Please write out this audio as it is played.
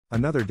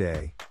Another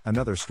day,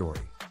 another story.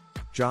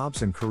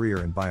 Jobs and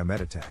career in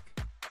biomedical.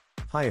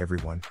 Hi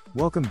everyone,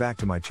 welcome back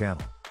to my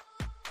channel.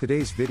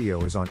 Today's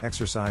video is on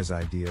exercise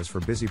ideas for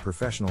busy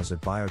professionals at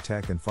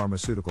biotech and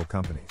pharmaceutical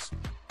companies.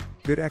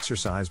 Good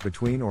exercise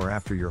between or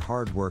after your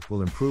hard work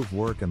will improve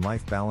work and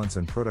life balance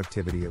and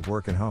productivity at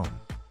work and home.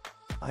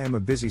 I am a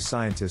busy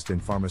scientist in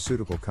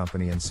pharmaceutical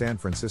company in San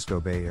Francisco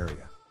Bay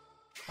Area.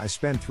 I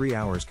spend 3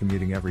 hours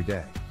commuting every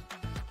day.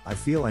 I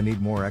feel I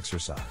need more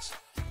exercise.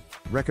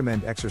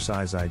 Recommend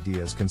exercise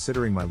ideas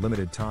considering my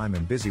limited time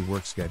and busy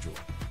work schedule.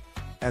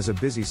 As a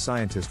busy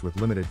scientist with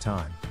limited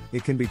time,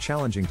 it can be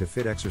challenging to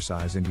fit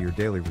exercise into your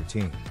daily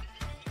routine.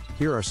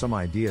 Here are some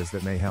ideas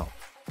that may help.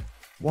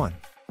 1.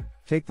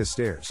 Take the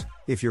stairs.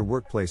 If your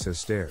workplace has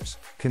stairs,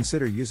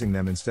 consider using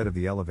them instead of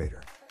the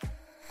elevator.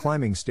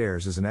 Climbing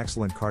stairs is an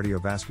excellent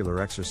cardiovascular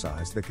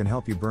exercise that can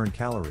help you burn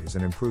calories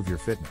and improve your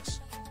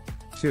fitness.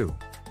 2.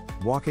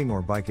 Walking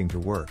or biking to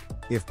work.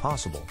 If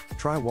possible,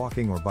 try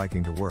walking or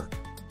biking to work.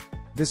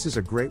 This is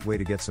a great way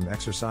to get some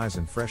exercise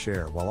and fresh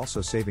air while also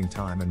saving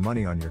time and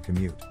money on your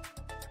commute.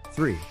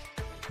 3.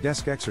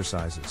 Desk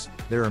exercises.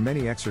 There are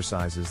many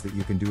exercises that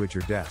you can do at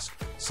your desk,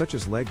 such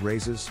as leg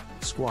raises,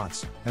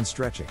 squats, and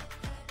stretching.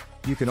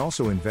 You can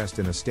also invest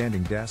in a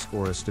standing desk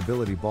or a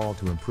stability ball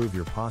to improve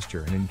your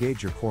posture and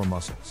engage your core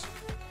muscles.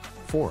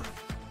 4.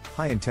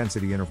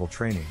 High-intensity interval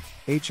training,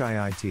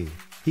 HIIT.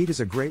 HIIT is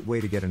a great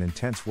way to get an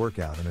intense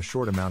workout in a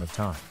short amount of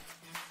time.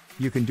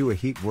 You can do a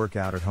HIIT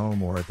workout at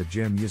home or at the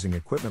gym using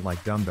equipment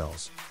like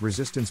dumbbells,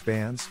 resistance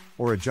bands,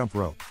 or a jump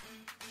rope.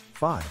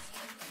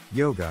 5.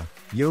 Yoga.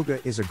 Yoga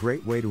is a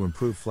great way to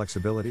improve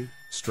flexibility,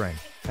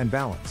 strength, and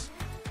balance.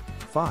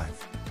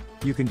 5.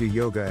 You can do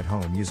yoga at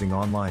home using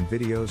online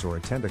videos or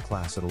attend a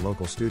class at a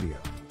local studio.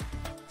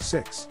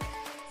 6.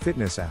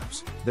 Fitness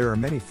apps. There are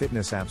many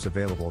fitness apps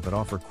available that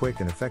offer quick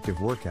and effective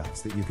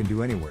workouts that you can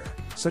do anywhere,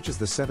 such as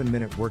the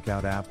 7-Minute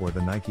Workout app or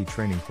the Nike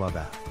Training Club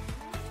app.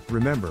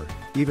 Remember,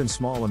 even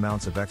small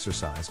amounts of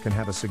exercise can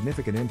have a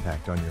significant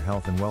impact on your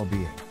health and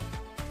well-being.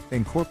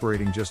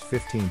 Incorporating just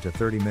 15 to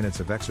 30 minutes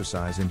of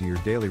exercise into your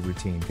daily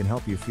routine can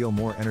help you feel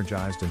more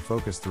energized and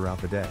focused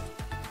throughout the day.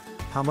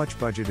 How much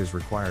budget is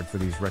required for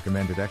these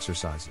recommended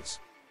exercises?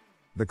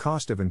 The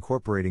cost of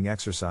incorporating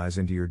exercise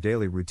into your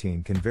daily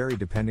routine can vary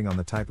depending on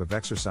the type of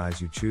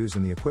exercise you choose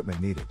and the equipment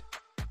needed.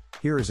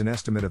 Here is an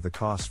estimate of the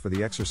costs for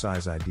the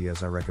exercise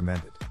ideas I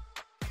recommended.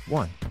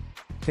 1.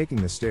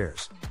 Taking the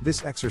stairs.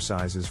 This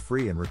exercise is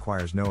free and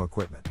requires no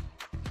equipment.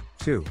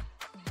 2.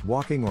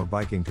 Walking or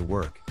biking to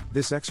work.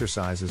 This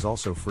exercise is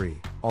also free,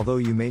 although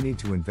you may need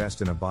to invest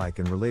in a bike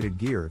and related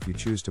gear if you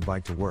choose to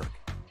bike to work.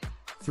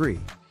 3.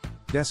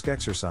 Desk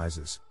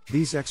exercises.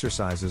 These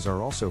exercises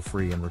are also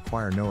free and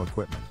require no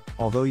equipment,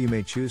 although you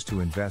may choose to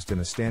invest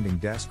in a standing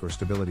desk or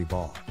stability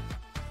ball.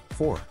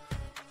 4.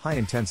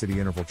 High-intensity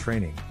interval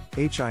training,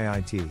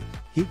 HIIT.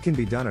 HIIT can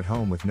be done at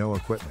home with no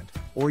equipment,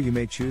 or you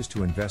may choose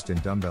to invest in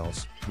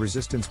dumbbells,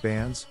 resistance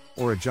bands,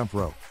 or a jump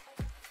rope.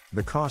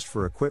 The cost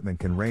for equipment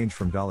can range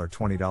from $20 to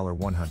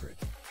 $100.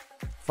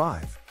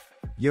 5.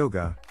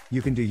 Yoga.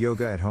 You can do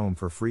yoga at home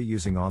for free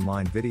using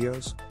online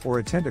videos, or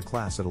attend a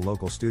class at a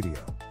local studio.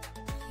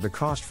 The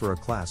cost for a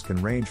class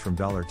can range from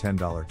 $10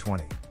 to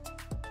 $20.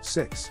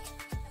 6.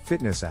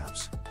 Fitness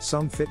apps.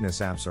 Some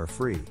fitness apps are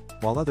free,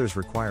 while others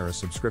require a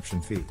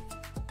subscription fee.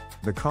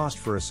 The cost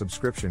for a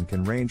subscription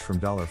can range from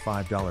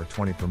 $5 to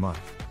 $20 per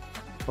month.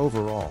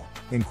 Overall,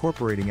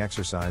 incorporating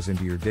exercise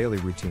into your daily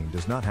routine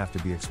does not have to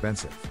be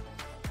expensive.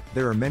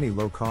 There are many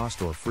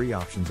low-cost or free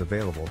options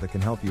available that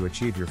can help you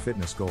achieve your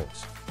fitness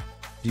goals.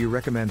 Do you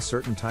recommend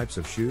certain types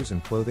of shoes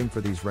and clothing for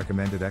these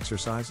recommended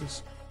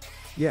exercises?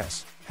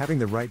 Yes, having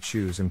the right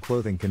shoes and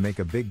clothing can make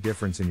a big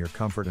difference in your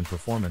comfort and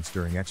performance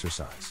during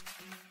exercise.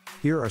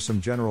 Here are some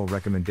general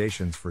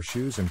recommendations for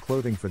shoes and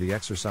clothing for the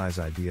exercise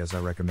ideas I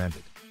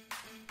recommended.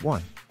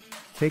 1.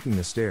 Taking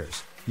the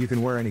stairs. You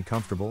can wear any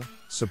comfortable,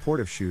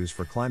 supportive shoes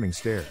for climbing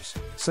stairs,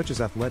 such as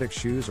athletic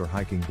shoes or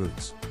hiking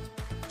boots.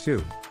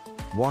 2.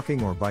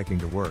 Walking or biking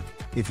to work.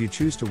 If you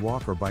choose to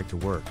walk or bike to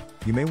work,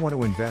 you may want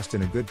to invest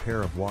in a good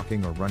pair of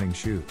walking or running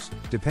shoes,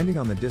 depending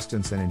on the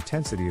distance and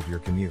intensity of your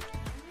commute.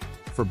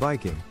 For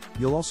biking,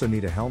 you'll also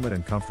need a helmet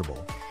and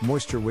comfortable,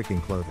 moisture-wicking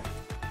clothing.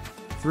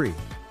 3.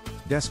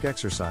 Desk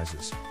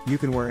exercises. You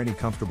can wear any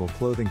comfortable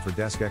clothing for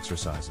desk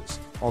exercises,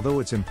 although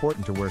it's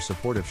important to wear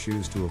supportive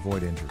shoes to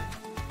avoid injury.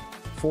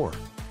 4.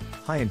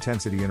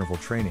 High-intensity interval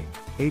training,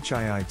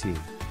 HIIT.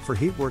 For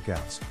HIIT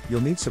workouts,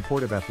 you'll need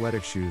supportive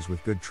athletic shoes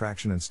with good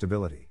traction and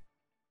stability.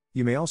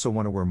 You may also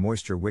want to wear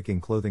moisture-wicking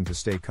clothing to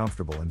stay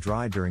comfortable and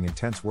dry during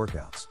intense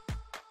workouts.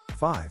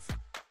 5.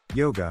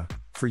 Yoga.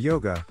 For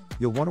yoga,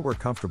 you'll want to wear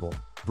comfortable,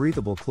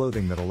 breathable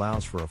clothing that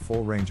allows for a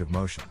full range of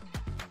motion.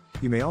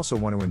 You may also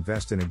want to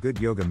invest in a good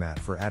yoga mat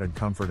for added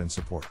comfort and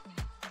support.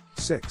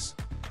 6.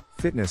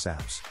 Fitness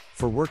apps.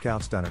 For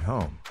workouts done at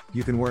home,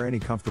 you can wear any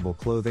comfortable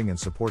clothing and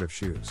supportive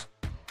shoes.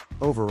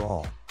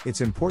 Overall,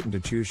 it's important to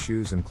choose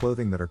shoes and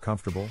clothing that are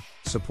comfortable,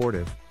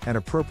 supportive, and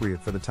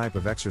appropriate for the type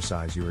of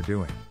exercise you are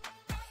doing.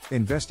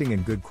 Investing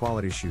in good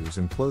quality shoes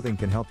and clothing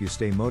can help you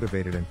stay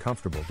motivated and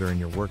comfortable during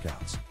your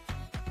workouts.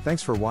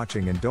 Thanks for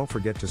watching and don't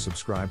forget to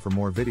subscribe for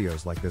more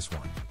videos like this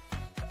one.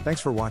 Thanks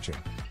for watching.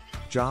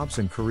 Jobs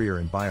and career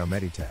in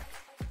biomeditech.